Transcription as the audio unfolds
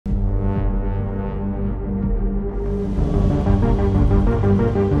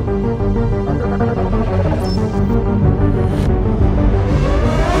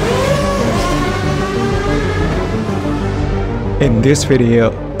In this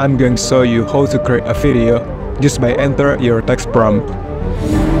video, I'm going to show you how to create a video just by enter your text prompt.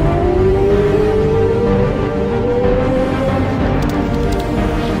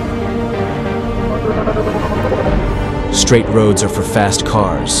 Straight roads are for fast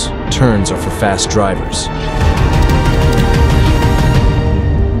cars, turns are for fast drivers.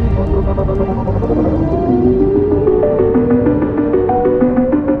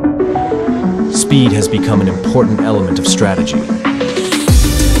 Speed has become an important element of strategy.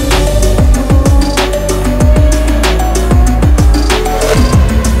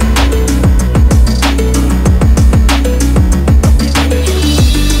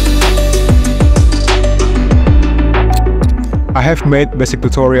 I have made basic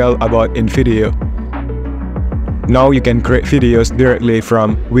tutorial about InVideo. Now you can create videos directly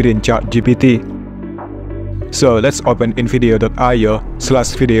from within ChatGPT. So let's open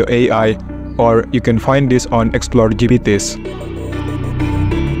InVideo.io/VideoAI, or you can find this on Explore GPTs.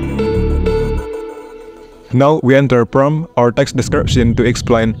 Now we enter prompt or text description to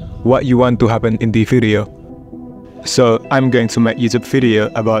explain what you want to happen in the video. So I'm going to make YouTube video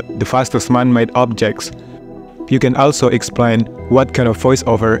about the fastest man-made objects. You can also explain what kind of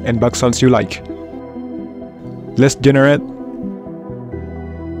voiceover and backgrounds you like. Let's generate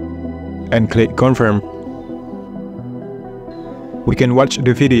and click confirm. We can watch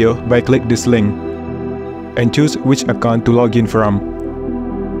the video by click this link and choose which account to log in from.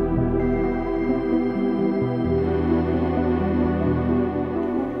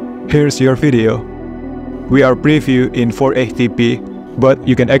 Here's your video. We are preview in 480p, but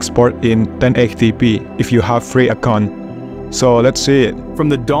you can export in 1080p if you have free account. So let's see it. From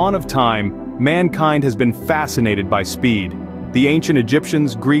the dawn of time, mankind has been fascinated by speed. The ancient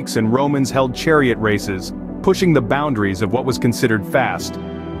Egyptians, Greeks, and Romans held chariot races, pushing the boundaries of what was considered fast.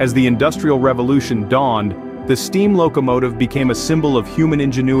 As the Industrial Revolution dawned, the steam locomotive became a symbol of human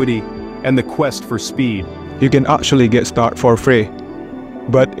ingenuity and the quest for speed. You can actually get started for free.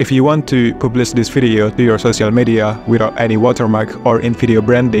 But if you want to publish this video to your social media without any watermark or InVideo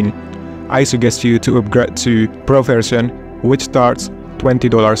branding, I suggest you to upgrade to Pro version, which starts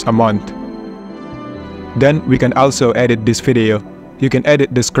 $20 a month. Then we can also edit this video. You can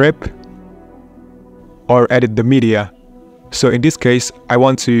edit the script or edit the media. So in this case, I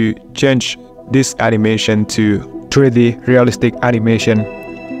want to change this animation to 3D realistic animation.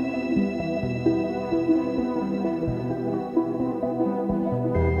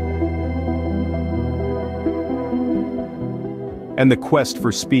 And the quest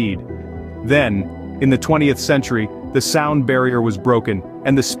for speed. Then, in the 20th century, the sound barrier was broken,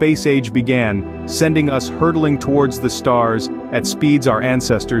 and the space age began, sending us hurtling towards the stars at speeds our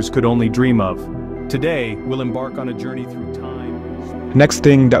ancestors could only dream of. Today, we'll embark on a journey through time. Next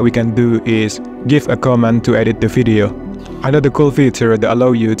thing that we can do is give a command to edit the video. Another cool feature that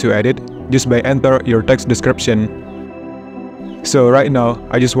allows you to edit just by enter your text description. So right now,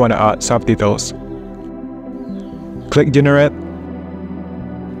 I just want to add subtitles. Click generate,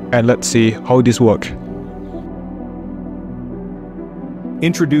 and let's see how this works.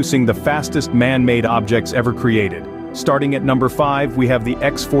 Introducing the fastest man-made objects ever created. Starting at number 5, we have the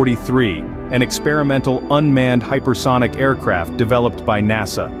X-43, an experimental unmanned hypersonic aircraft developed by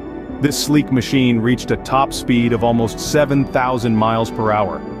NASA. This sleek machine reached a top speed of almost 7,000 miles per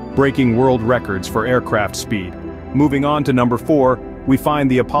hour, breaking world records for aircraft speed. Moving on to number 4, we find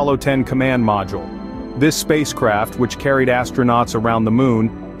the Apollo 10 command module. This spacecraft, which carried astronauts around the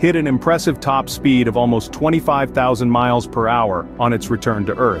moon, hit an impressive top speed of almost 25,000 miles per hour on its return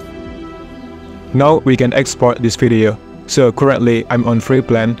to Earth. Now we can export this video. So currently I'm on free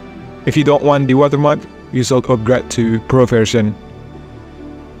plan. If you don't want the watermark, you should upgrade to Pro version.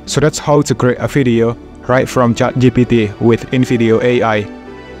 So that's how to create a video right from ChatGPT with InVideo AI.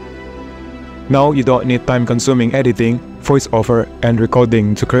 Now you don't need time-consuming editing, voiceover, and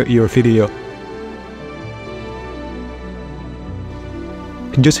recording to create your video.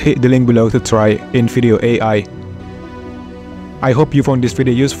 Just hit the link below to try InVideo AI. I hope you found this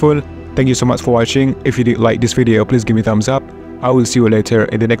video useful. Thank you so much for watching. If you did like this video, please give me a thumbs up. I will see you later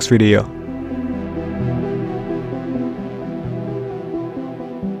in the next video.